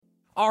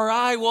All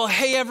right, well,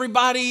 hey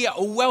everybody,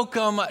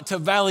 welcome to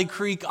Valley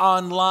Creek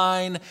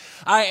Online.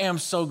 I am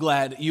so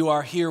glad you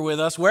are here with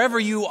us. Wherever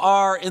you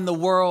are in the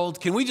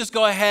world, can we just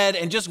go ahead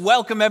and just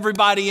welcome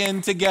everybody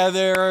in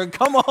together?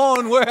 Come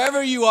on,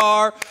 wherever you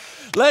are,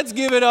 let's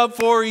give it up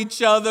for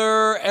each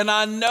other. And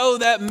I know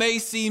that may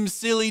seem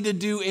silly to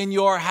do in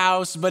your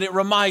house, but it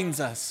reminds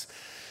us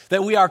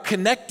that we are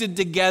connected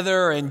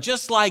together, and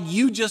just like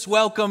you just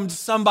welcomed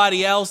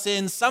somebody else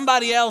in,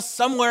 somebody else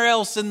somewhere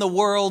else in the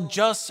world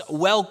just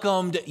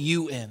welcomed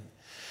you in.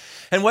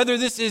 And whether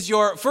this is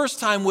your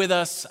first time with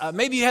us,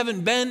 maybe you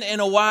haven't been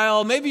in a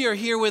while, maybe you're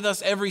here with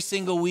us every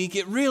single week,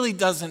 it really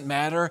doesn't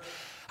matter.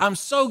 I'm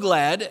so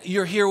glad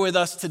you're here with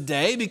us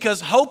today because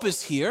hope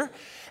is here,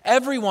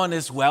 everyone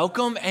is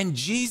welcome, and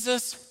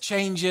Jesus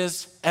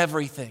changes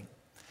everything.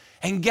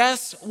 And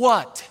guess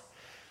what?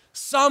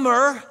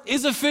 Summer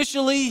is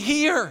officially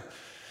here.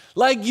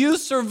 Like you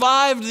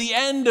survived the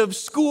end of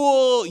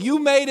school, you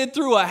made it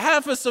through a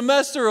half a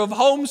semester of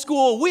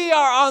homeschool. We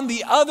are on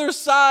the other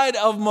side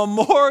of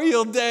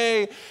Memorial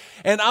Day,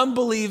 and I'm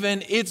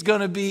believing it's going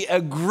to be a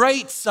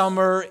great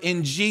summer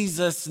in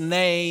Jesus'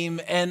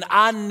 name. And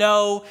I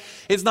know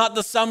it's not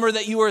the summer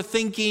that you were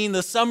thinking,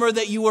 the summer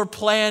that you were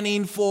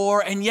planning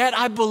for, and yet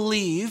I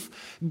believe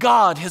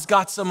God has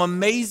got some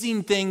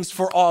amazing things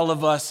for all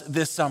of us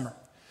this summer.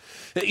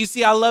 You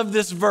see, I love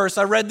this verse.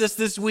 I read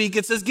this week.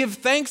 It says, "Give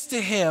thanks to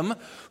him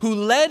who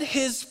led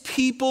his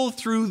people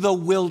through the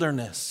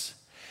wilderness.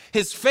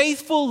 His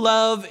faithful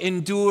love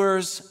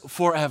endures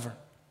forever."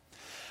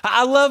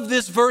 I love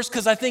this verse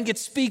because I think it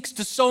speaks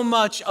to so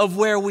much of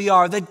where we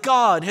are, that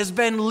God has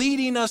been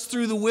leading us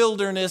through the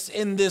wilderness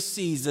in this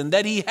season,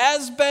 that he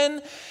has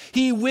been,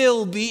 he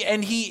will be,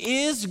 and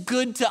he is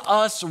good to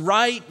us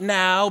right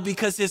now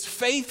because his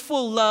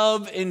faithful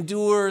love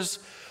endures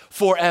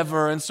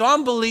forever. And so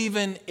I'm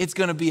believing it's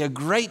going to be a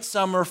great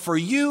summer for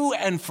you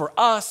and for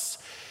us.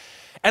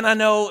 And I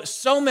know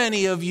so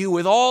many of you,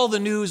 with all the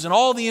news and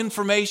all the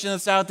information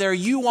that's out there,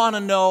 you want to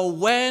know,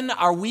 when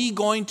are we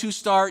going to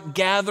start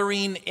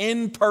gathering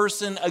in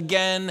person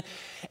again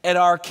at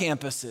our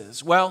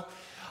campuses? Well,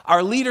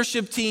 our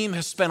leadership team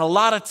has spent a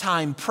lot of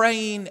time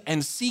praying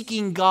and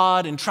seeking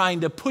God and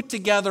trying to put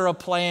together a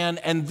plan.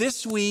 And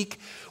this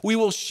week, we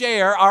will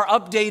share our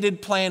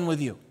updated plan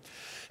with you.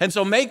 And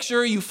so make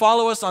sure you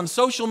follow us on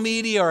social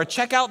media or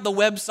check out the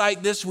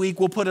website this week.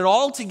 We'll put it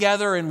all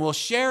together and we'll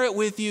share it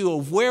with you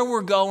of where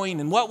we're going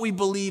and what we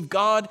believe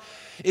God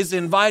is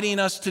inviting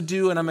us to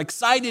do. And I'm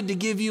excited to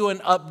give you an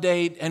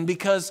update, and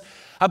because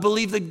I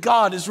believe that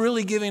God is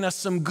really giving us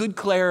some good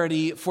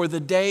clarity for the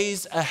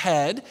days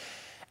ahead.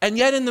 And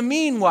yet in the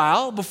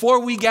meanwhile, before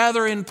we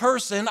gather in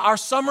person, our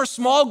summer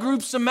small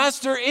group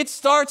semester, it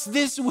starts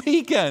this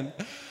weekend.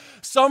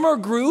 Summer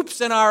groups,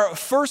 and our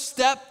first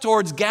step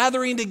towards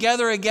gathering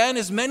together again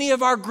is many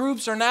of our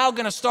groups are now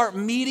going to start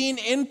meeting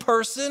in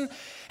person,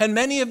 and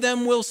many of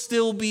them will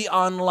still be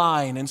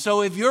online. And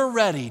so if you're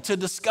ready to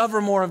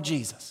discover more of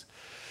Jesus,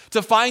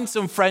 to find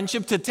some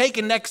friendship, to take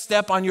a next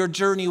step on your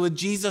journey with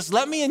Jesus,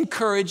 let me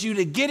encourage you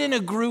to get in a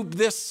group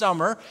this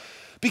summer,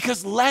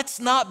 because let's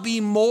not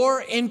be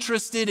more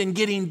interested in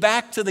getting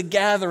back to the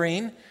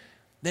gathering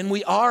than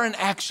we are in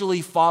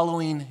actually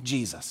following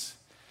Jesus.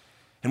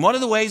 And one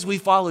of the ways we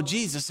follow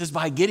Jesus is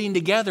by getting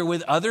together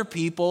with other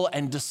people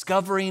and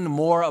discovering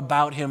more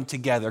about him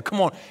together.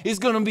 Come on, it's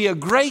going to be a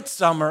great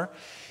summer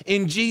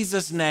in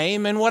Jesus'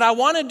 name. And what I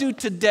want to do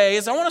today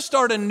is I want to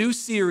start a new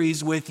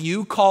series with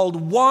you called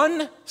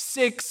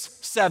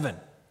 167.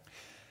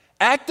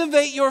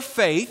 Activate your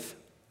faith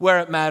where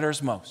it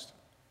matters most.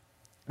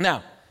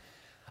 Now,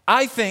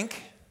 I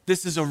think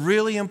this is a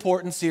really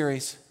important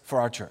series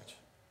for our church.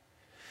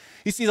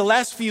 You see, the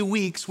last few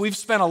weeks, we've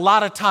spent a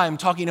lot of time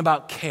talking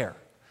about care,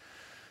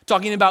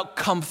 talking about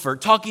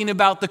comfort, talking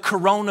about the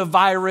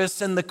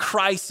coronavirus and the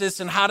crisis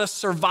and how to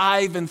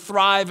survive and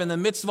thrive in the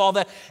midst of all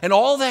that. And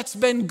all that's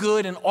been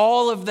good and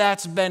all of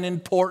that's been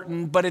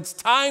important, but it's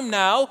time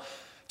now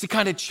to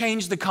kind of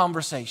change the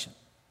conversation.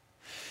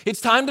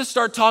 It's time to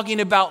start talking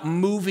about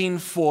moving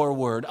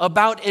forward,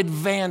 about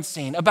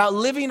advancing, about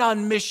living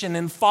on mission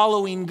and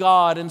following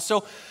God. And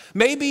so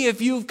maybe if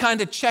you've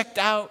kind of checked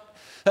out,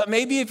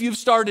 maybe if you've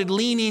started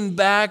leaning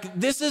back,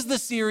 this is the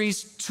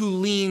series to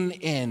lean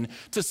in,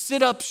 to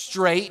sit up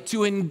straight,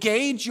 to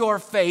engage your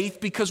faith,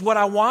 because what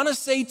I want to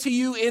say to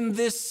you in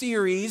this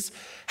series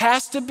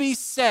has to be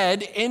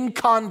said in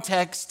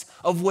context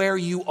of where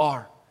you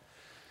are.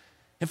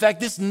 In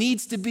fact, this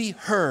needs to be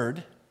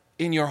heard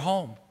in your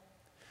home.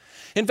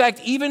 In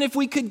fact, even if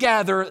we could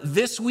gather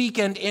this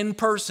weekend in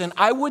person,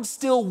 I would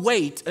still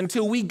wait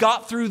until we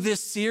got through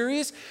this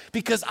series,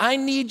 because I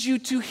need you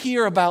to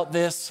hear about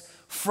this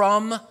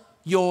from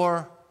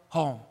your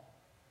home.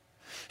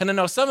 And I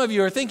know some of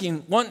you are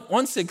thinking,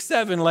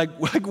 167, like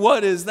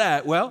what is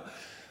that? Well,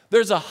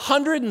 there's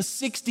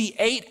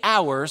 168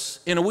 hours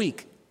in a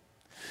week.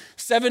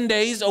 7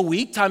 days a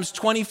week times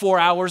 24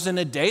 hours in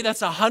a day, that's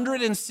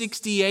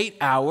 168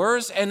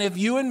 hours. And if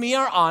you and me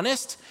are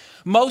honest,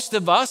 most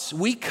of us,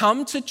 we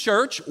come to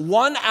church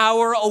 1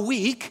 hour a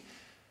week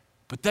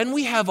But then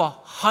we have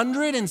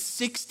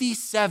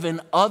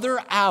 167 other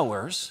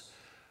hours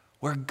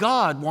where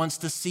God wants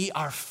to see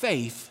our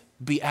faith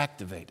be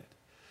activated.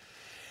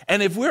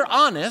 And if we're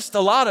honest, a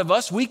lot of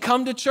us, we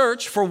come to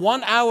church for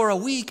 1 hour a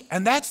week,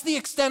 and that's the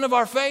extent of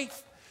our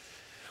faith.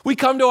 We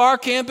come to our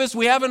campus,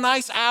 we have a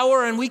nice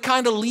hour, and we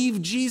kind of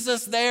leave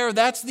Jesus there.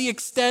 That's the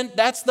extent,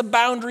 that's the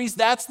boundaries,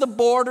 that's the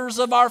borders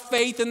of our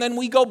faith. And then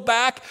we go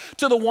back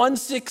to the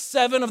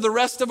 167 of the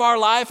rest of our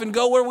life and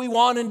go where we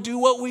want and do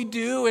what we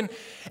do. And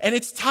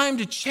it's time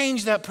to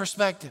change that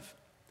perspective.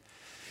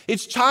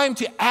 It's time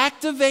to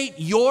activate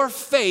your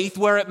faith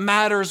where it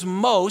matters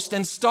most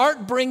and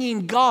start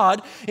bringing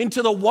God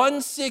into the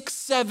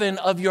 167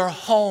 of your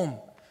home,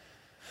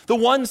 the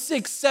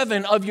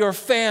 167 of your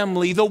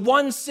family, the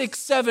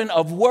 167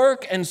 of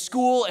work and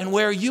school and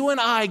where you and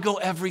I go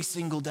every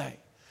single day.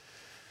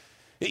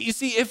 You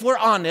see, if we're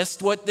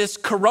honest, what this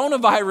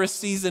coronavirus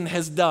season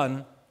has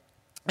done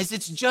is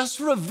it's just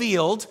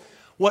revealed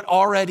what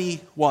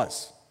already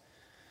was.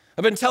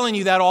 I've been telling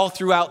you that all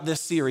throughout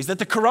this series, that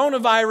the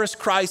coronavirus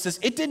crisis,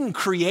 it didn't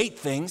create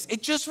things,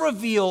 it just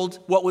revealed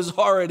what was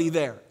already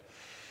there.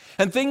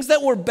 And things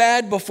that were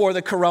bad before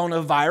the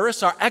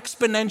coronavirus are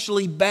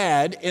exponentially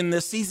bad in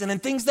this season,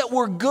 and things that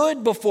were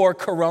good before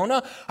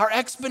corona are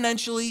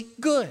exponentially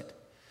good.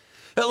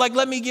 Like,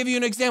 let me give you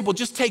an example.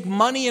 Just take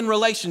money and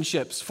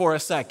relationships for a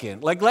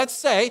second. Like, let's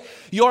say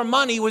your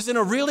money was in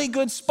a really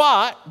good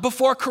spot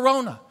before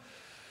corona.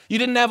 You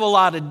didn't have a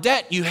lot of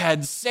debt. You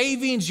had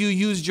savings. You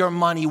used your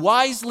money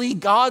wisely,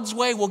 God's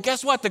way. Well,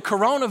 guess what? The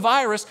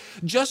coronavirus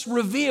just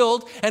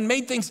revealed and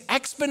made things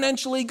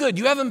exponentially good.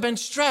 You haven't been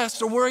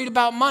stressed or worried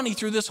about money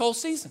through this whole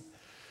season.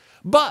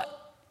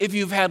 But if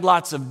you've had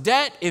lots of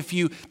debt, if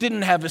you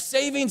didn't have a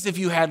savings, if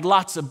you had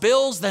lots of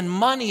bills, then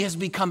money has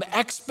become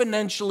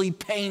exponentially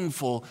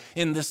painful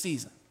in this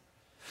season.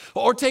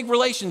 Or take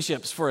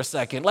relationships for a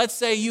second. Let's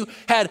say you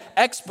had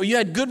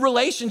good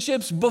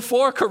relationships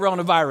before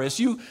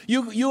coronavirus.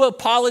 You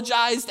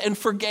apologized and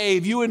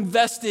forgave. You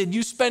invested.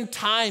 You spent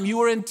time. You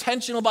were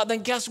intentional about it.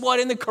 Then guess what?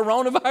 In the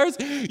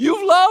coronavirus,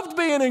 you've loved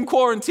being in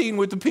quarantine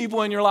with the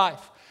people in your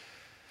life.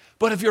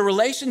 But if your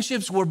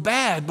relationships were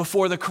bad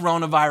before the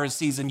coronavirus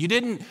season, you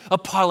didn't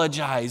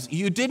apologize,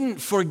 you didn't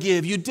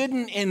forgive, you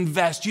didn't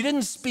invest, you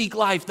didn't speak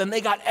life, then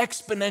they got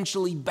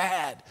exponentially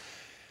bad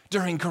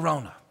during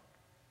corona.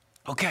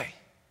 Okay,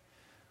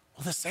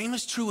 well, the same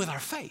is true with our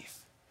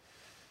faith.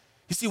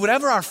 You see,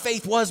 whatever our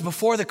faith was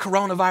before the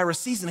coronavirus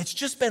season, it's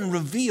just been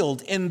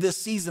revealed in this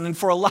season. And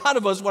for a lot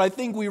of us, what I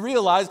think we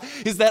realize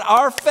is that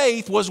our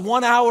faith was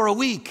 1 hour a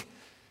week.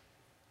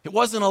 It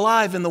wasn't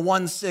alive in the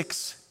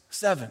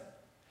 167.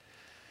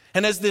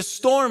 And as this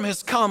storm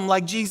has come,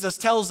 like Jesus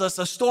tells us,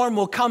 a storm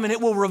will come and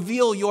it will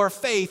reveal your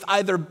faith,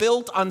 either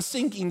built on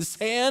sinking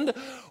sand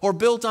or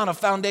built on a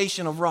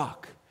foundation of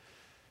rock.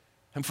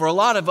 And for a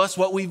lot of us,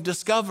 what we've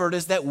discovered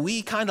is that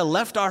we kind of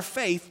left our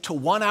faith to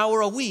 1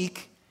 hour a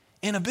week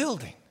in a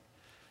building.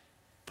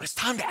 But it's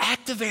time to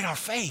activate our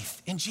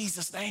faith in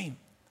Jesus' name.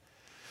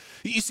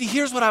 You see,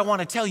 here's what I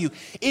want to tell you.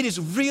 It is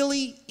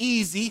really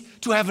easy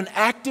to have an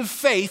active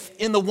faith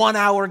in the 1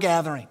 hour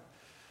gathering.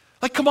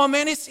 Like, come on,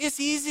 man, it's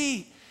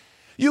easy.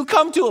 You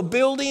come to a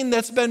building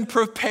that's been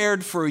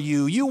prepared for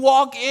you. You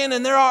walk in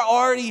and there are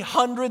already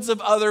hundreds of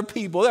other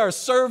people. There are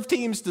serve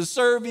teams to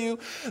serve you.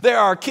 There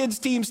are kids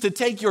teams to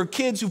take your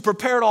kids who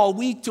prepared all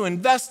week to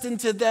invest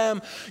into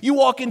them. You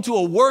walk into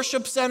a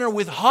worship center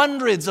with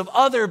hundreds of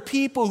other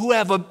people who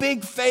have a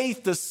big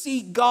faith to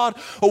seek God.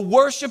 A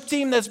worship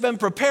team that's been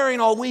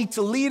preparing all week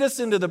to lead us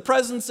into the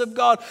presence of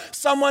God.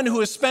 Someone who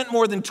has spent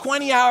more than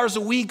 20 hours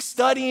a week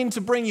studying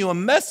to bring you a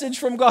message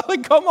from God.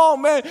 Like, come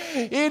on, man.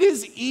 It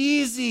is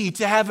easy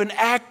to have an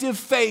active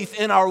faith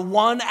in our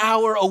 1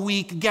 hour a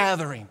week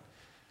gathering.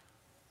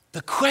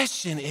 The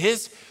question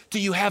is, do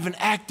you have an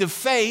active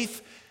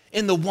faith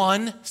in the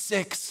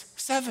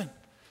 167?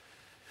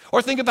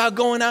 Or think about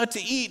going out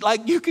to eat.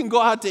 Like, you can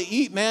go out to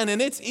eat, man,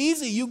 and it's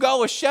easy. You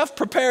go, a chef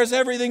prepares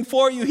everything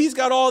for you. He's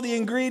got all the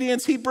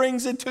ingredients. He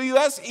brings it to you.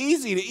 That's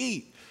easy to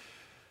eat.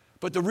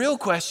 But the real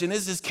question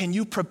is can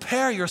you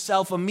prepare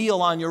yourself a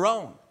meal on your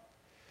own?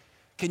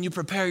 Can you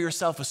prepare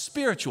yourself a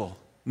spiritual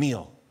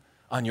meal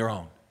on your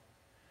own?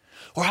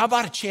 Or how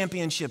about a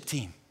championship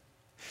team?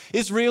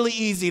 It's really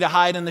easy to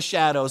hide in the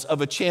shadows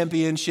of a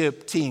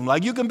championship team.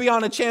 Like, you can be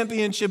on a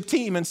championship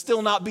team and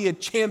still not be a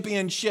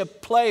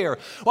championship player.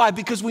 Why?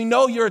 Because we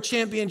know you're a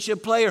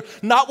championship player,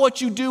 not what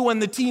you do when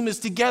the team is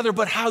together,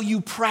 but how you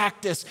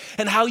practice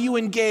and how you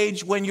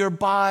engage when you're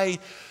by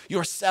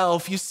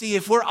yourself. You see,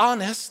 if we're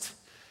honest,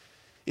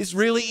 it's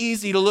really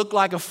easy to look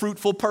like a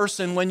fruitful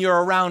person when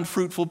you're around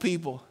fruitful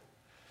people.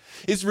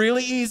 It's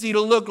really easy to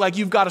look like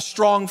you've got a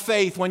strong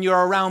faith when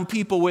you're around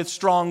people with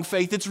strong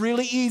faith. It's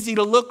really easy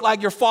to look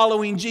like you're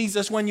following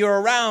Jesus when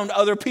you're around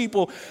other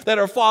people that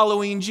are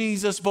following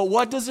Jesus. But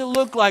what does it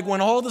look like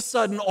when all of a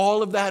sudden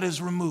all of that is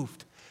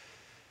removed?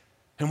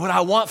 And what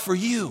I want for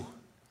you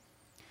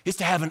is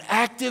to have an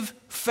active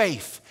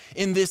faith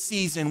in this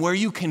season where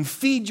you can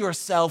feed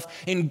yourself,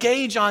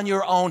 engage on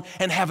your own,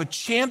 and have a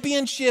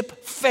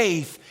championship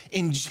faith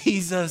in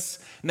Jesus'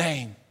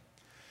 name.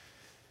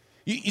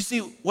 You see,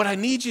 what I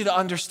need you to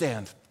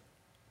understand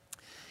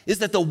is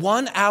that the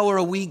 1 hour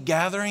a week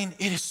gathering,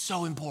 it is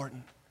so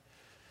important.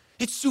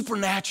 It's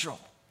supernatural.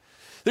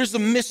 There's the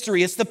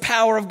mystery. It's the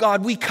power of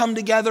God. We come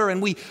together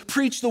and we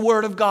preach the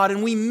word of God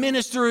and we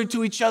minister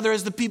to each other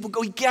as the people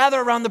go. We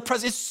gather around the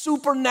presence. It's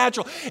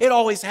supernatural. It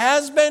always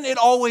has been. It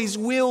always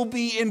will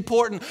be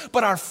important.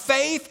 But our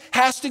faith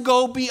has to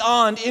go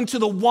beyond into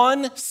the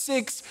 1,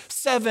 6,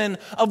 7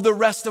 of the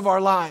rest of our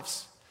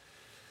lives.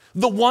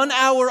 The 1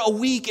 hour a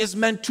week is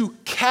meant to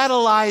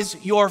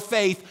catalyze your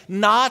faith,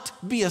 not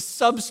be a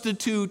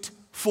substitute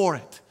for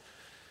it.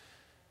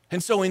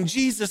 And so in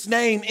Jesus'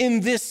 name, in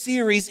this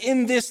series,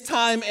 in this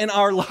time in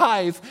our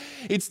life,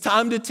 it's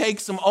time to take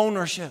some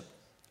ownership.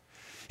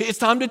 It's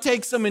time to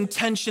take some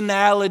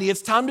intentionality.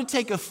 It's time to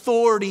take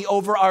authority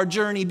over our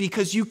journey,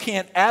 because you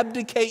can't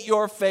abdicate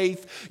your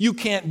faith, you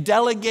can't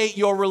delegate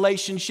your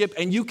relationship,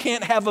 and you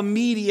can't have a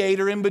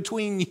mediator in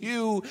between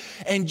you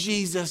and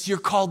Jesus. You're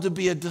called to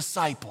be a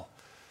disciple,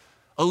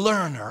 a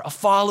learner, a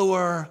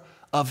follower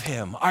of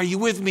Him. Are you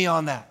with me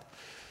on that?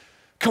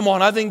 Come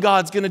on, I think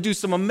God's going to do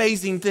some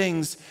amazing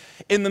things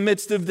in the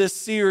midst of this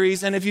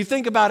series. And if you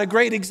think about a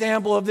great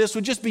example of this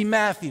would just be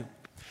Matthew.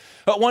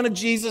 One of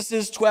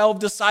Jesus' 12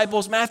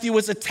 disciples. Matthew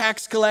was a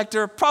tax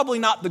collector, probably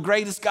not the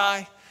greatest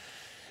guy.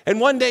 And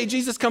one day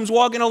Jesus comes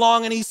walking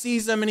along and he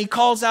sees him and he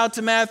calls out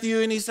to Matthew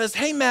and he says,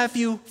 "Hey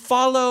Matthew,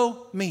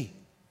 follow me."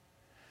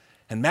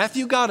 And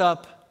Matthew got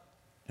up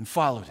and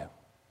followed him.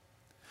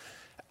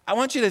 I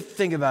want you to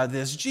think about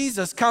this.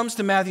 Jesus comes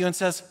to Matthew and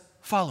says,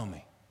 "Follow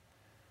me."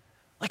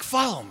 Like,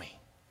 follow me.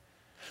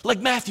 Like,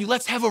 Matthew,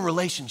 let's have a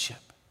relationship.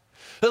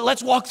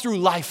 Let's walk through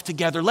life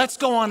together. Let's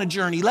go on a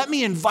journey. Let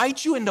me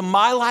invite you into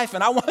my life,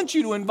 and I want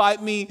you to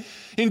invite me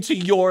into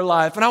your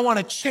life. And I want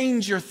to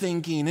change your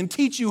thinking and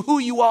teach you who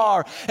you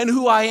are and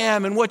who I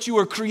am and what you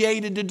were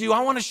created to do.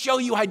 I want to show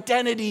you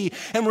identity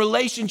and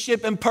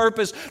relationship and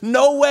purpose.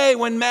 No way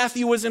when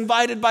Matthew was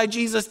invited by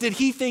Jesus did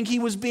he think he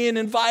was being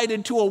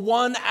invited to a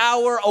 1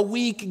 hour a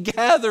week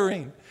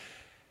gathering.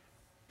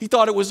 He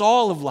thought it was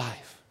all of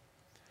life.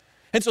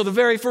 And so the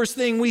very first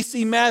thing we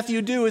see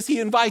Matthew do is he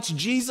invites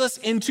Jesus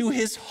into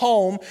his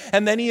home,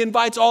 and then he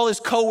invites all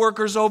his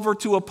coworkers over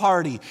to a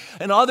party.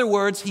 In other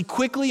words, he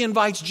quickly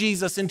invites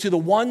Jesus into the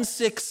 1,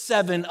 6,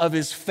 7 of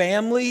his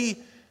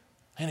family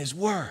and his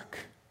work,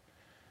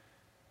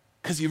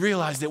 because he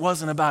realized it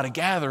wasn't about a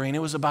gathering,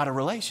 it was about a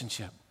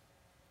relationship.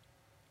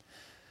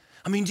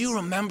 I mean, do you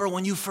remember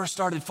when you first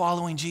started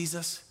following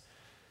Jesus?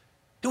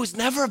 It was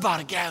never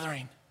about a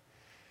gathering.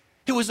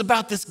 It was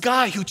about this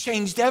guy who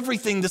changed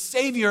everything, the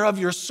Savior of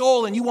your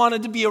soul, and you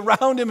wanted to be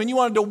around him and you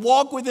wanted to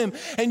walk with him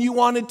and you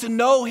wanted to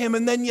know him,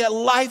 and then yet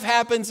life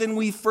happens and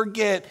we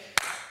forget.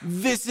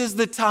 This is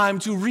the time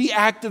to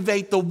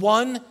reactivate the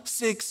 1,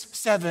 6,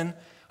 7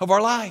 of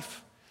our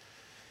life.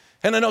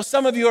 And I know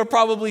some of you are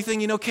probably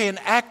thinking, okay, an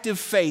active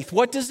faith.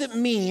 What does it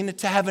mean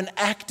to have an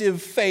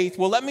active faith?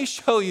 Well, let me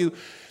show you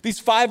these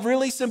 5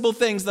 really simple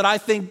things that I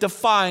think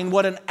define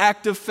what an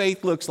active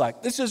faith looks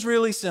like. This is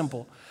really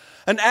simple.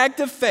 An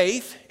active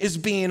faith is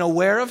being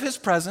aware of His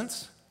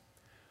presence,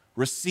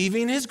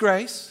 receiving His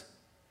grace,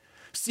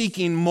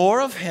 seeking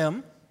more of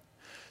Him,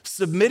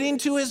 submitting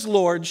to His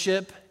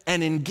lordship,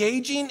 and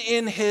engaging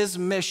in His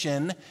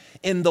mission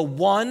in the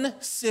 1,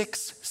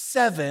 6,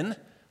 7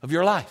 of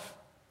your life.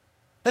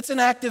 That's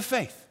an active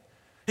faith.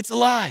 It's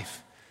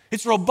alive.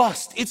 It's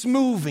robust. It's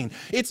moving.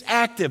 It's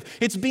active.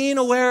 It's being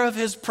aware of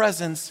His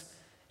presence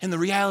in the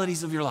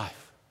realities of your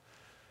life.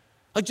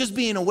 Like just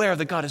being aware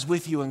that God is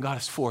with you and God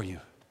is for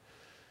you.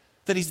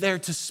 That He's there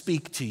to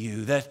speak to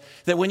you, that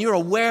when you're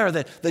aware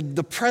that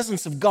the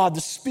presence of God,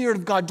 the Spirit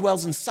of God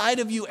dwells inside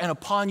of you and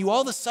upon you,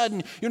 all of a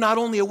sudden you're not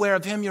only aware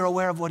of Him, you're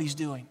aware of what He's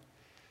doing.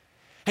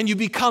 And you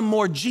become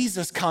more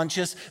Jesus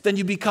conscious than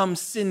you become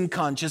sin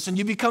conscious, and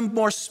you become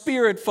more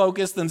spirit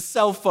focused than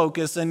self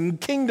focused, and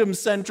kingdom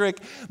centric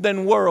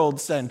than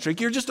world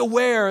centric. You're just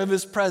aware of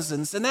His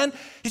presence, and then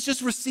it's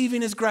just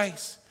receiving His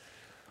grace.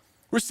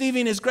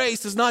 Receiving His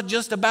grace is not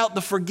just about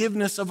the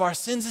forgiveness of our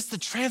sins, it's the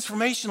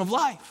transformation of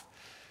life.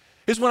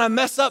 Is when I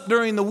mess up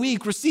during the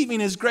week, receiving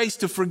His grace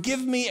to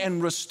forgive me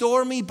and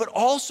restore me, but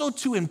also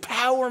to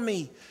empower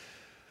me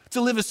to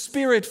live a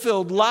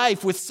Spirit-filled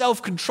life with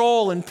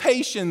self-control and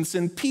patience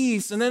and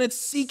peace. And then it's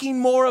seeking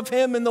more of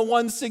Him in the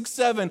 1, 6,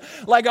 7,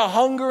 like a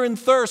hunger and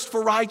thirst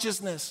for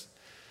righteousness,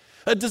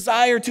 a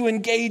desire to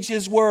engage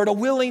His word, a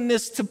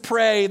willingness to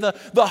pray, the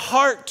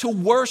heart to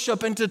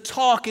worship and to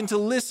talk and to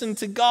listen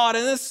to God,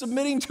 and then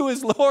submitting to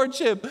His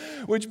lordship,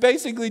 which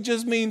basically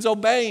just means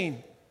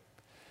obeying.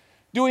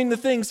 Doing the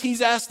things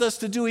He's asked us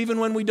to do even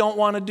when we don't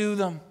want to do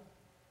them.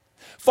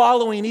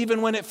 Following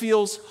even when it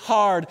feels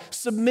hard.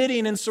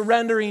 Submitting and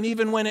surrendering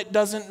even when it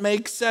doesn't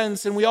make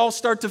sense. And we all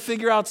start to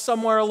figure out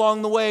somewhere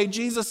along the way,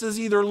 Jesus is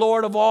either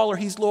Lord of all or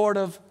He's Lord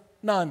of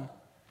none.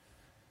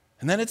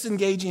 And then it's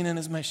engaging in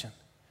His mission.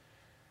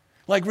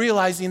 Like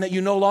realizing that you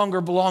no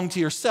longer belong to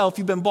yourself.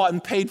 You've been bought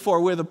and paid for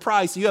with a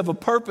price. You have a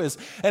purpose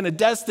and a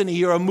destiny.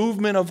 You're a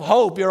movement of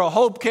hope. You're a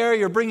hope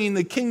carrier bringing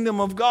the kingdom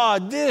of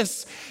God.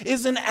 This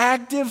is an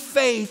active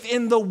faith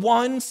in the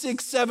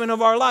 167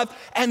 of our life.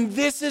 And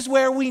this is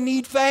where we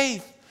need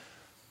faith.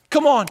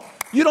 Come on.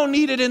 You don't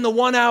need it in the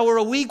 1 hour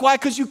a week. Why?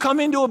 Because you come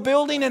into a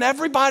building and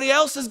everybody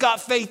else has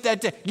got faith that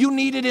day. You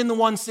need it in the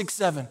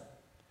 167.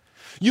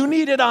 You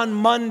need it on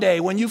Monday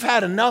when you've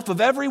had enough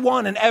of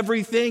everyone and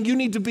everything. You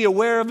need to be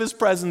aware of his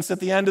presence at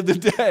the end of the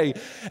day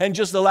and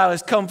just allow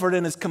his comfort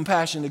and his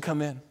compassion to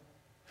come in.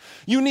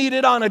 You need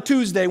it on a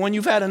Tuesday when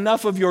you've had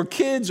enough of your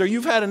kids or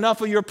you've had enough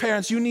of your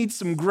parents. You need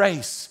some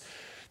grace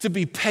to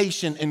be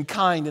patient and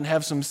kind and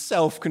have some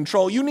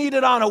self-control. You need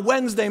it on a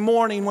Wednesday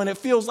morning when it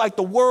feels like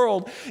the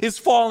world is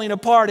falling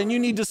apart and you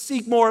need to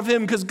seek more of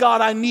him because,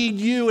 God, I need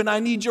you and I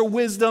need your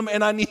wisdom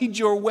and I need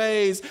your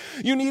ways.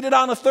 You need it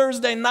on a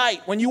Thursday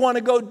night when you want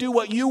to go do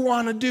what you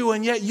want to do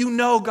and yet you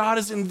know God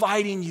is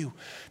inviting you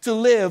to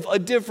live a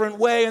different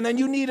way. And then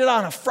you need it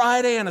on a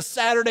Friday and a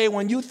Saturday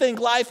when you think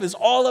life is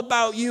all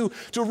about you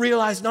to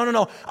realize,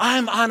 no,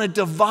 I'm on a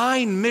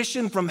divine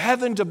mission from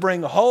heaven to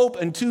bring hope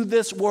into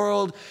this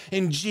world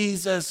in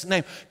Jesus'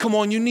 name. Come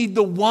on, you need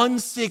the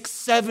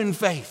 167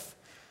 faith,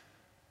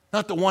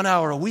 not the 1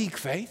 hour a week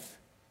faith.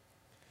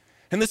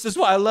 And this is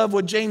why I love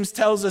what James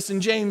tells us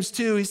in James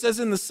 2. He says,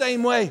 in the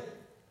same way,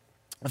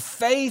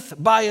 faith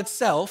by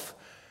itself,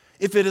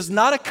 if it is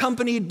not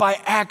accompanied by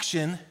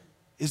action,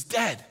 is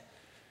dead.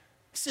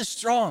 This is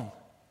strong.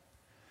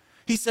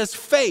 He says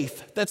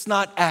faith that's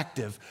not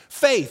active,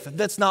 faith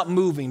that's not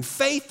moving,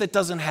 faith that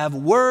doesn't have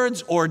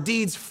words or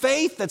deeds,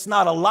 faith that's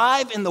not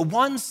alive in the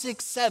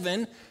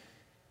 167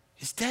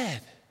 is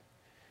dead.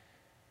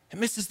 It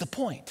misses the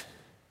point.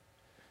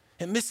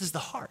 It misses the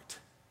heart.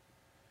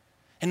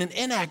 And an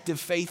inactive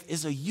faith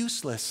is a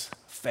useless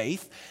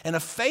faith, and a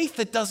faith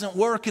that doesn't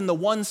work in the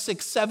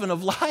 167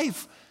 of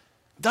life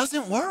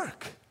doesn't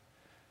work.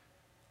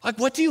 Like,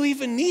 what do you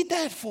even need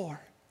that for?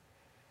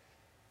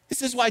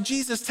 This is why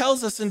Jesus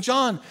tells us in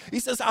John, he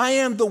says, I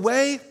am the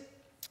way,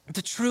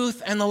 the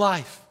truth, and the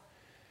life.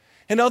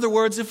 In other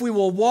words, if we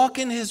will walk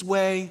in his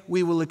way,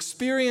 we will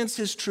experience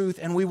his truth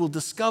and we will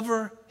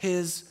discover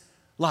his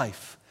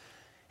life.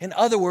 In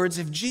other words,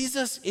 if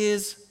Jesus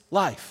is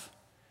life,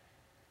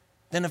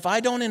 then if I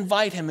don't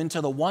invite him into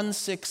the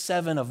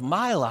 167 of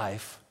my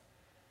life,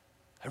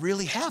 I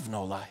really have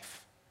no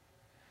life.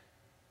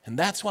 And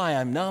that's why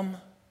I'm numb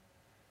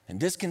and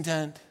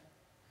discontent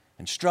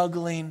and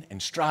struggling and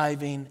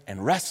striving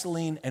and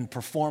wrestling and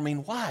performing.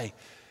 Why?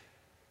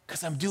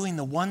 Because I'm doing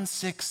the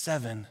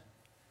 167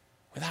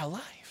 without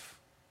life.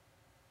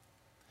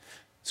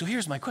 So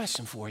here's my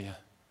question for you.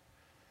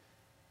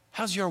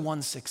 How's your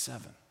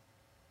 167?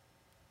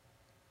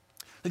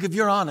 Like, if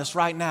you're honest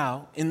right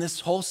now in this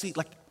whole seat,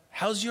 like,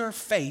 how's your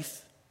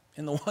faith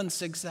in the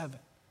 167?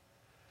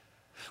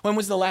 When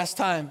was the last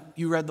time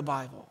you read the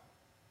Bible?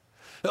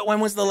 When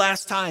was the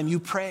last time you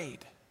prayed?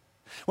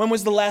 When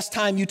was the last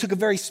time you took a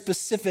very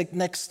specific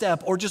next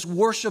step or just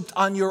worshiped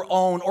on your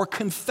own or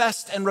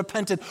confessed and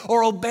repented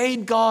or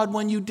obeyed God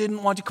when you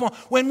didn't want to? Come on,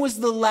 when was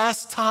the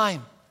last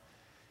time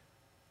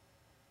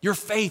your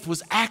faith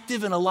was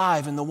active and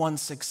alive in the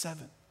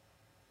 167?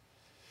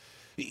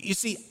 You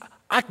see,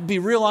 I can be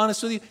real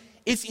honest with you.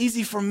 It's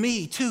easy for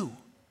me too.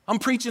 I'm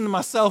preaching to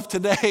myself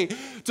today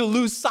to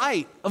lose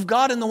sight of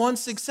God in the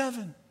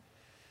 167.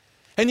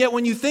 And yet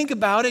when you think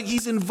about it,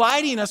 he's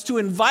inviting us to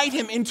invite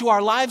him into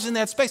our lives in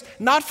that space,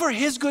 not for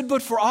his good,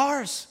 but for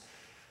ours.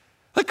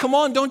 Like, come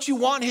on, don't you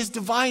want his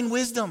divine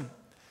wisdom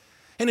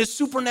and his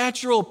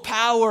supernatural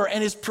power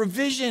and his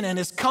provision and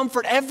his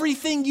comfort?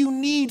 Everything you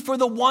need for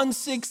the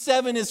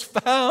 167 is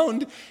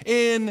found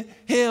in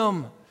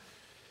him.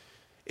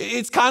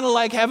 It's kind of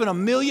like having $1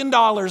 million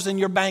in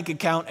your bank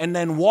account and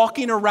then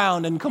walking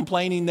around and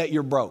complaining that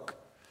you're broke.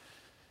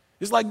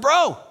 It's like,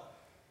 bro,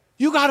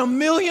 you got $1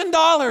 million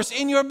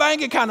in your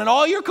bank account and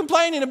all you're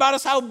complaining about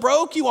is how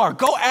broke you are.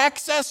 Go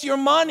access your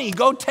money.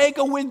 Go take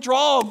a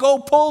withdrawal. Go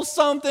pull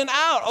something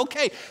out.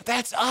 Okay,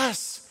 that's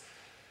us.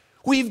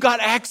 We've got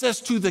access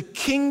to the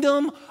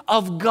kingdom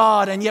of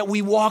God, and yet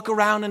we walk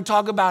around and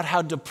talk about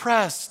how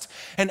depressed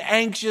and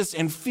anxious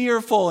and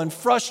fearful and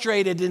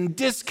frustrated and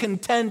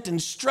discontent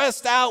and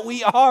stressed out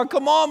we are.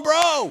 Come on,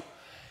 bro.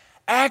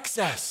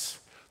 Access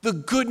the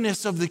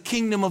goodness of the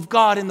kingdom of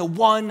God in the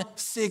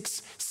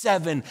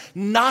 167,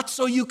 not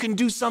so you can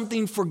do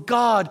something for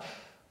God,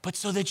 but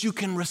so that you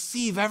can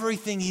receive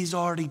everything he's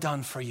already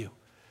done for you.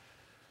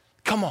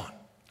 Come on,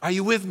 are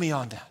you with me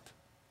on that?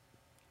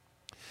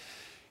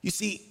 You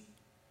see,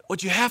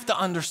 what you have to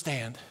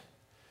understand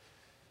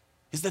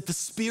is that the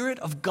Spirit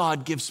of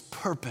God gives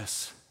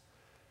purpose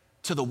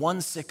to the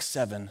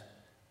 167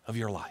 of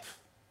your life.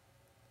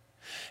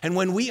 And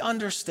when we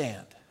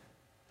understand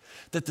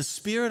that the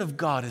Spirit of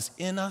God is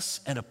in us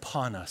and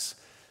upon us,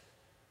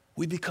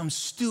 we become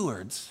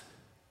stewards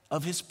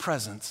of his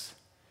presence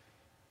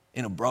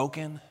in a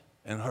broken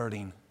and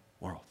hurting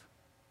world.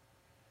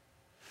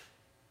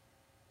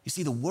 You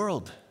see, the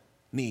world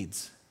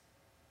needs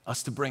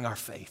us to bring our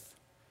faith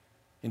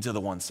into the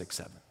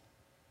 167.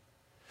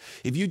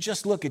 If you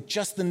just look at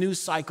just the news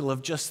cycle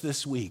of just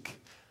this week,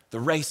 the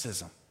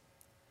racism,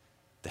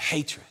 the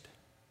hatred,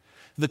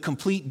 the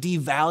complete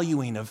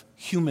devaluing of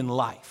human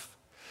life,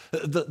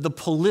 the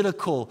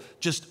political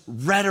just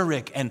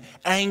rhetoric and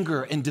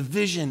anger and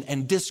division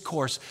and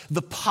discourse,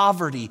 the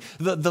poverty,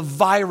 the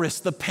virus,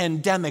 the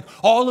pandemic,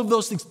 all of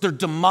those things, they're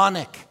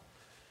demonic.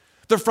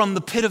 They're from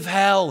the pit of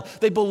hell.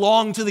 They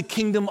belong to the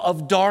kingdom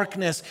of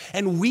darkness.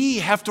 And we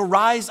have to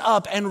rise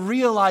up and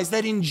realize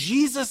that in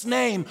Jesus'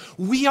 name,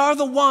 we are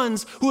the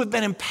ones who have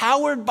been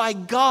empowered by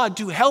God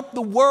to help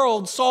the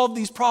world solve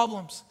these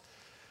problems.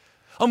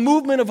 A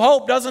movement of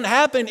hope doesn't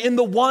happen in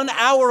the 1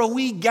 hour a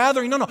week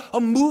gathering. No.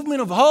 A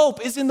movement of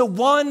hope is in the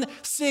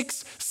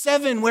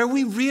 167 where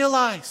we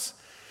realize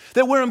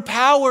that we're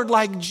empowered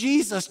like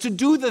Jesus to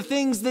do the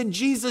things that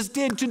Jesus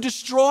did, to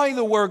destroy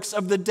the works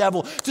of the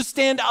devil, to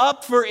stand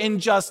up for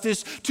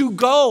injustice, to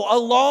go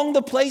along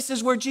the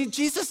places where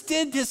Jesus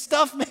did this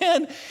stuff,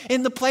 man,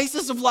 in the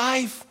places of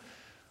life.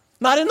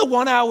 Not in the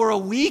 1 hour a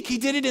week. He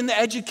did it in the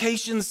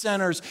education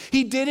centers.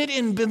 He did it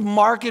in the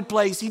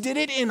marketplace. He did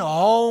it in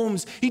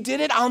homes. He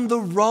did it on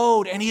the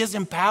road. And he has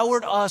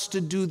empowered us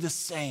to do the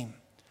same.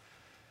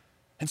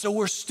 And so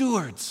we're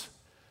stewards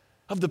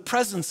of the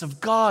presence of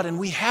God. And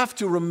we have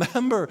to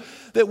remember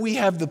that we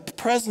have the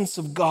presence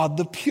of God,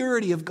 the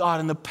purity of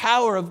God, and the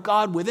power of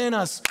God within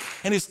us.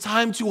 And it's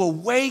time to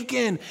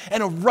awaken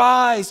and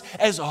arise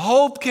as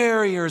hope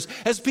carriers,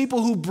 as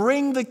people who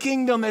bring the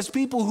kingdom, as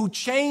people who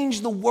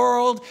change the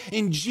world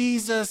in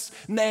Jesus'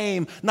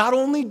 name. Not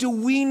only do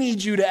we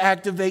need you to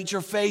activate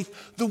your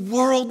faith, the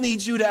world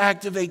needs you to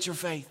activate your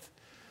faith.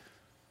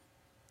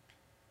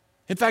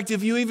 In fact,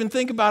 if you even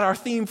think about our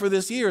theme for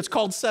this year, it's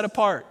called Set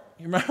Apart.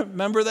 You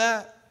remember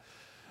that?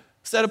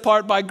 Set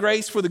apart by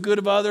grace for the good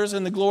of others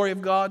and the glory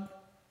of God?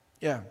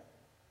 Yeah.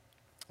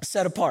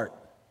 Set apart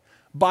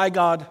by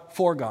God,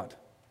 for God.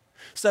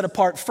 Set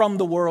apart from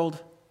the world,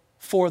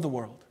 for the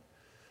world.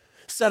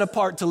 Set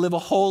apart to live a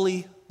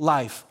holy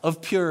life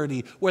of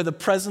purity where the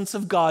presence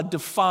of God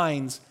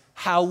defines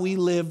how we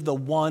live the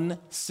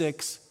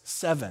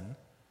 167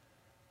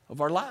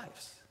 of our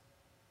lives.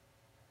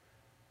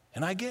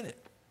 And I get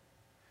it.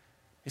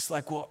 It's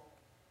like, well,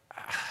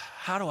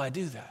 how do I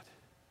do that?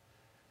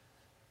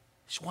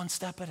 It's one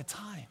step at a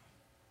time.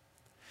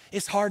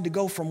 It's hard to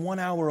go from 1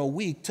 hour a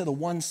week to the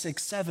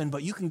 167,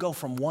 but you can go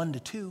from 1 to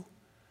 2,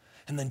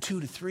 and then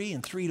 2 to 3,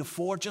 and 3 to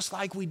 4, just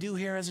like we do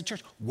here as a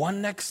church.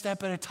 One next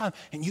step at a time,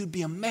 and you'd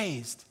be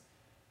amazed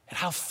at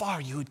how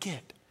far you would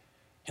get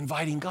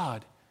inviting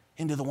God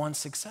into the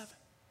 167.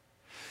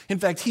 In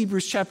fact,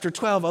 Hebrews chapter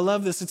 12, I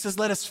love this. It says,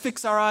 let us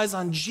fix our eyes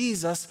on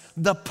Jesus,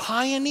 the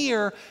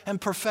pioneer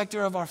and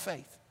perfecter of our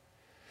faith.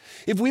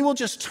 If we will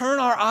just turn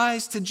our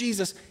eyes to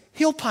Jesus,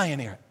 he'll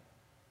pioneer it.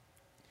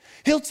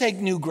 He'll take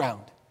new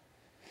ground.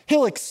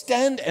 He'll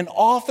extend and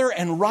author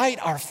and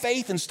write our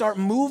faith and start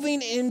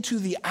moving into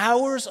the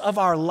hours of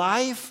our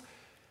life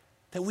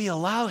that we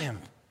allow him.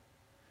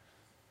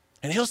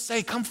 And he'll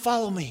say, come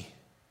follow me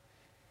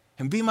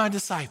and be my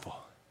disciple.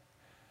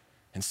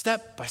 And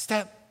step by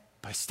step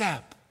by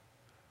step,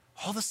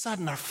 all of a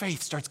sudden our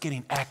faith starts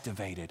getting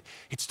activated.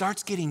 It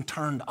starts getting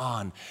turned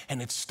on,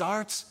 and it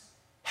starts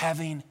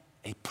having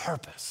a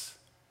purpose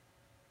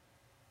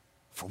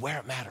for where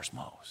it matters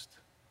most.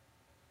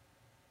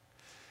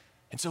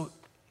 And so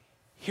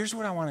here's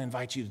what I want to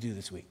invite you to do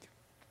this week.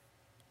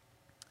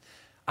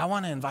 I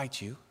want to invite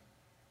you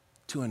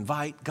to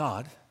invite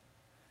God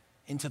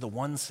into the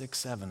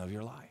 167 of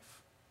your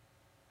life.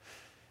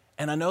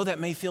 And I know that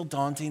may feel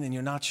daunting and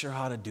you're not sure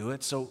how to do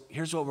it. So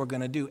here's what we're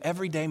going to do.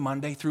 Every day,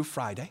 Monday through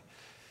Friday,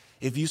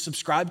 if you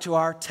subscribe to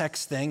our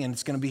text thing, and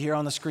it's going to be here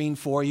on the screen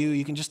for you,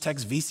 you can just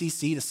text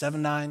VCC to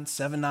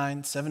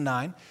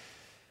 797979.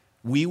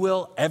 We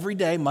will, every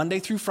day, Monday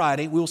through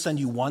Friday, we will send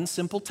you one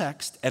simple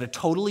text at a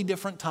totally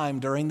different time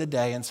during the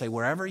day and say,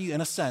 wherever you, in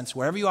a sense,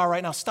 wherever you are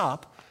right now,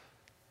 stop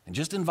and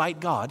just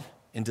invite God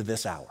into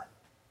this hour.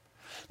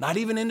 Not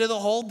even into the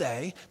whole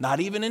day,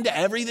 not even into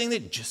everything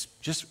that,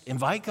 just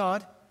invite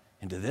God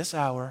into this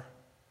hour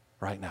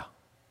right now.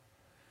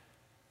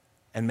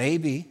 And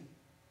maybe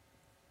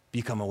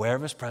become aware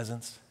of his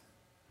presence,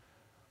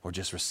 or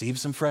just receive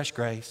some fresh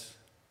grace,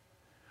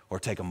 or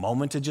take a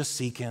moment to just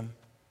seek him,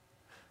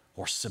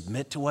 or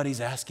submit to what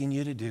he's asking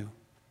you to do,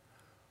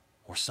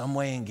 or some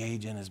way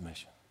engage in his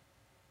mission.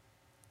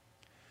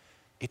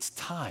 It's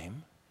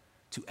time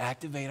to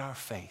activate our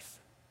faith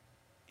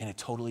in a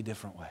totally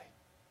different way.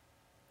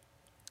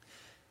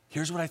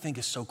 Here's what I think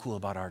is so cool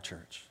about our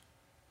church.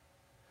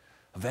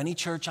 Of any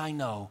church I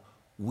know,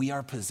 we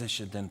are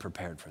positioned and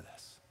prepared for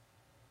this.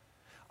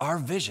 Our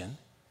vision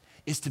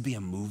is to be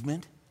a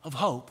movement of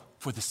hope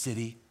for the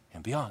city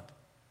and beyond.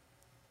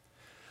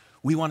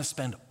 We want to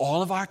spend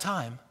all of our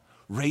time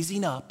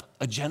raising up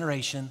a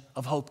generation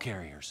of hope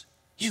carriers,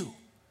 you,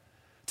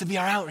 to be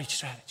our outreach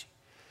strategy,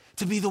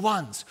 to be the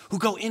ones who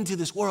go into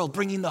this world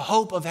bringing the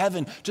hope of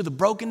heaven to the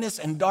brokenness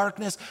and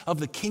darkness of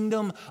the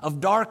kingdom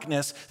of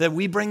darkness, that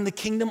we bring the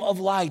kingdom of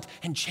light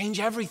and change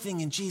everything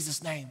in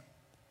Jesus' name.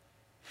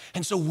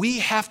 And so we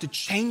have to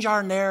change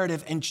our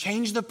narrative and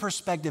change the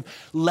perspective.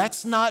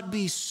 Let's not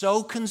be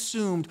so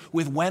consumed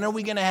with when are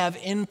we going to have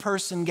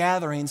in-person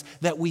gatherings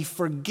that we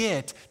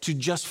forget to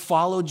just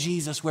follow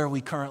Jesus where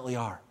we currently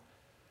are.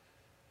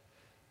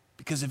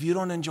 Because if you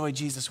don't enjoy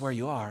Jesus where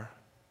you are,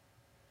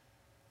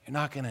 you're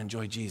not going to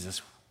enjoy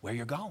Jesus where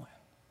you're going.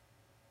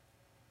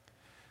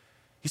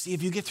 You see,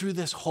 if you get through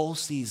this whole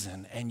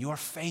season and your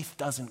faith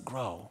doesn't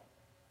grow,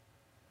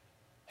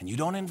 and you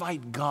don't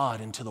invite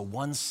God into the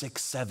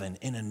 167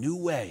 in a new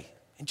way,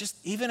 and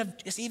even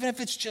if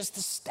it's just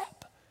a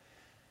step,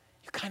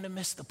 you kind of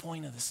miss the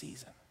point of the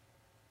season.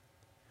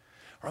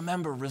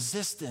 Remember,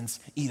 resistance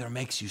either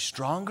makes you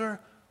stronger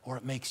or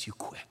it makes you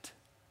quit.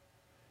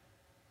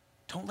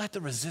 Don't let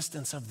the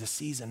resistance of the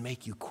season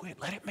make you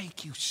quit. Let it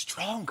make you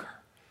stronger,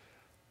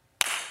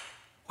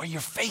 where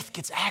your faith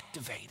gets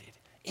activated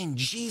in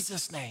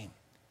Jesus' name,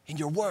 in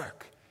your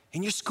work,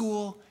 in your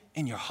school,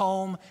 in your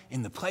home,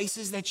 in the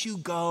places that you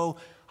go,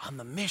 on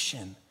the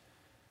mission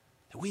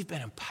that we've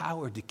been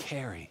empowered to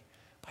carry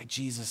by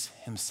Jesus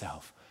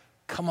himself.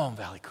 Come on,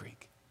 Valley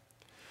Creek.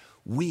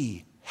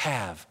 We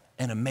have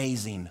an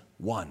amazing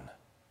one.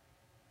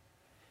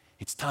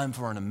 It's time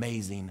for an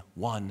amazing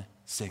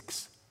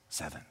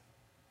 167.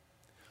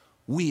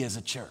 We as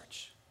a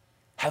church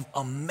have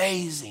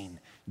amazing,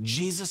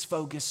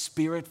 Jesus-focused,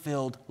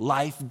 Spirit-filled,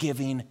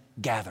 life-giving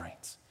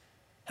gatherings.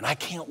 And I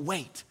can't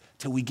wait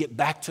till we get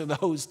back to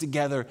those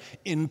together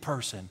in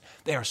person.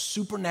 They are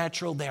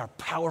supernatural. They are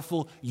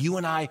powerful. You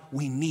and I,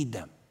 we need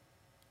them.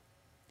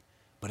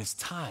 But it's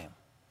time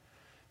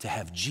to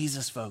have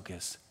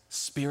Jesus-focused,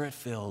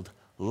 Spirit-filled,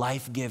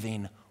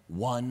 life-giving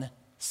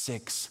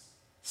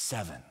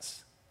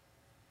 167s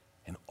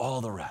in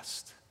all the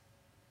rest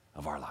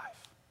of our life.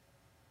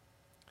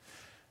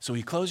 So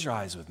you close your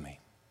eyes with me.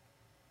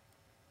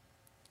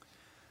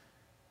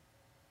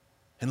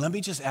 And let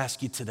me just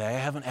ask you today, I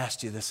haven't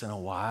asked you this in a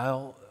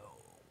while,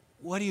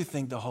 what do you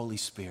think the Holy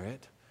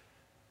Spirit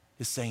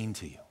is saying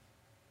to you?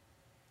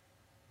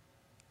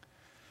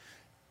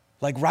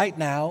 Like right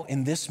now,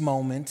 in this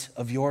moment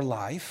of your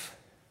life,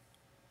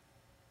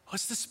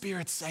 what's the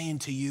Spirit saying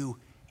to you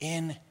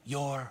in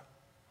your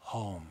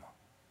home?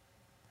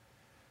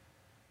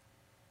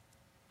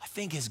 I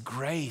think His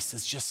grace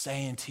is just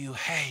saying to you,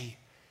 hey,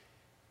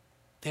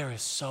 there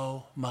is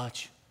so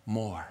much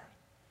more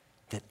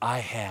that I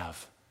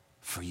have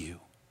for you.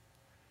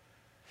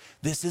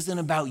 This isn't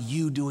about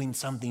you doing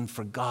something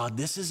for God.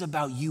 This is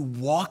about you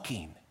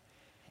walking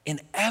in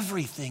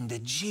everything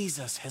that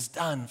Jesus has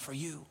done for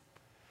you.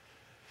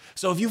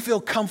 So if you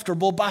feel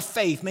comfortable by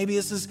faith, maybe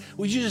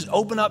would you just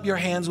open up your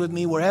hands with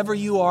me wherever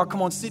you are?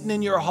 Come on, sitting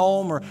in your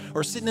home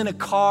or sitting in a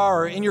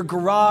car or in your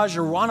garage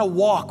or on a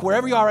walk,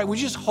 wherever you are, right? Would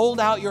you just hold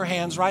out your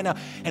hands right now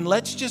and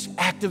let's just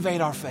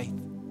activate our faith.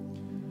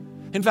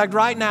 In fact,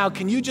 right now,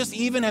 can you just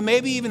and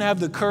maybe even have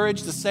the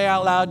courage to say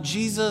out loud,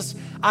 Jesus,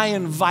 I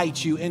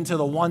invite you into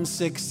the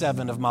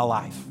 167 of my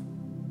life.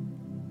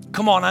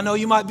 Come on, I know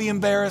you might be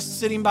embarrassed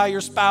sitting by your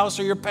spouse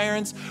or your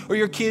parents or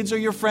your kids or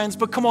your friends,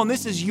 but come on,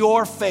 this is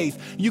your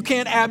faith. You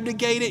can't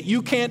abdicate it.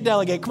 You can't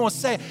delegate. Come on,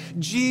 say it.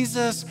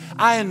 Jesus,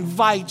 I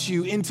invite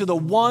you into the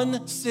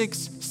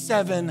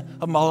 167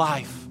 of my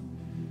life.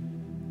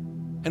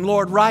 And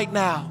Lord, right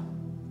now,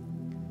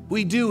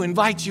 we do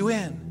invite you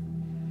in.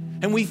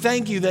 And we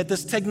thank you that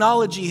this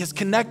technology has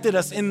connected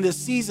us in this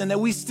season,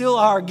 that we still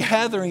are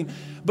gathering,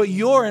 but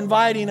you're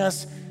inviting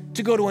us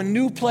to go to a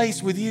new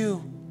place with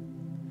you.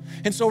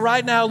 And so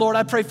right now, Lord,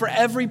 I pray for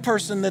every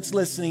person that's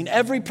listening,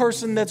 every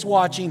person that's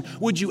watching,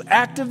 would you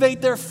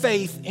activate their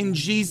faith in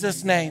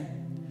Jesus' name?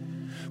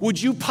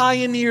 Would you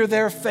pioneer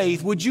their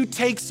faith? Would you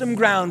take some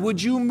ground?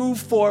 Would you move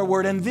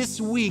forward? And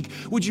this week,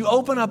 would you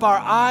open up our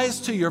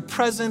eyes to your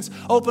presence,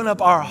 open up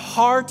our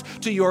heart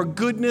to your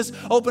goodness,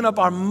 open up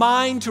our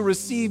mind to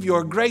receive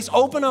your grace,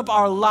 open up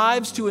our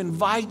lives to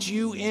invite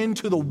you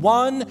into the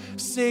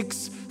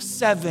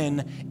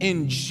 167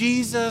 in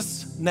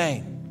Jesus'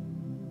 name.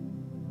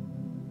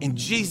 In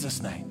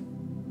Jesus'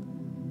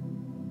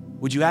 name,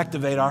 would you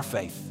activate our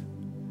faith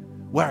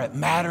where it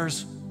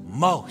matters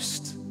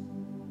most?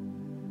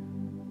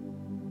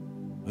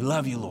 We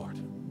love you, Lord.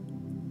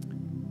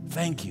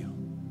 Thank you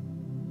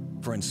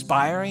for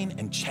inspiring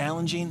and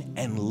challenging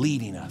and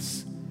leading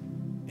us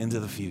into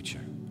the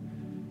future.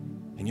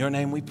 In your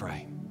name we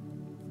pray.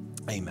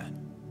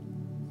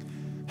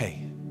 Amen.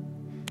 Hey,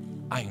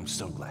 I am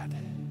so glad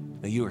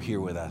that you are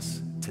here with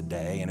us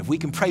today. And if we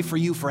can pray for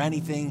you for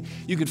anything,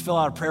 you could fill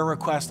out a prayer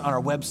request on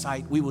our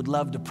website. We would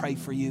love to pray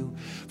for you.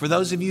 For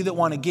those of you that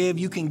want to give,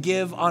 you can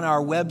give on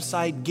our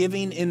website.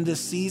 Giving in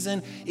this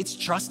season, it's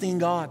trusting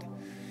God.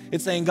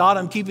 It's saying, God,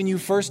 I'm keeping you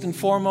first and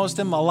foremost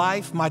in my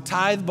life. My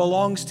tithe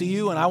belongs to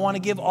you, and I want to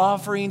give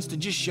offerings to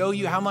just show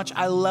you how much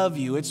I love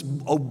you. It's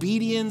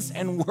obedience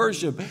and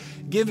worship.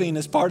 Giving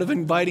is part of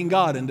inviting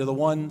God into the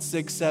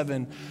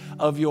 167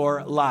 of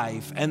your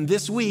life. And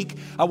this week,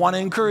 I want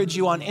to encourage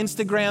you on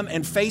Instagram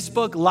and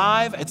Facebook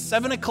live at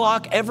 7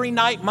 o'clock every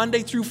night,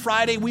 Monday through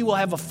Friday. We will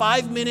have a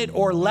 5-minute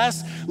or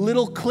less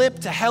little clip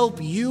to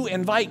help you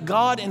invite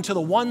God into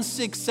the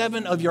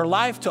 167 of your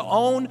life, to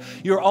own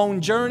your own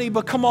journey.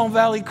 But come on,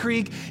 Valley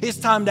Creek, it's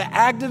time to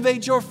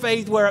activate your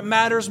faith where it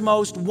matters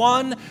most.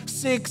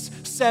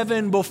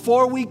 167.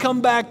 Before we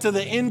come back to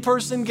the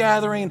in-person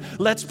gathering,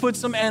 let's put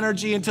some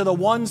energy into the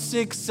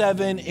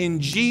 167 in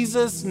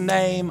Jesus'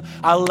 name.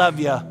 I love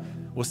you.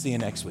 We'll see you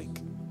next week.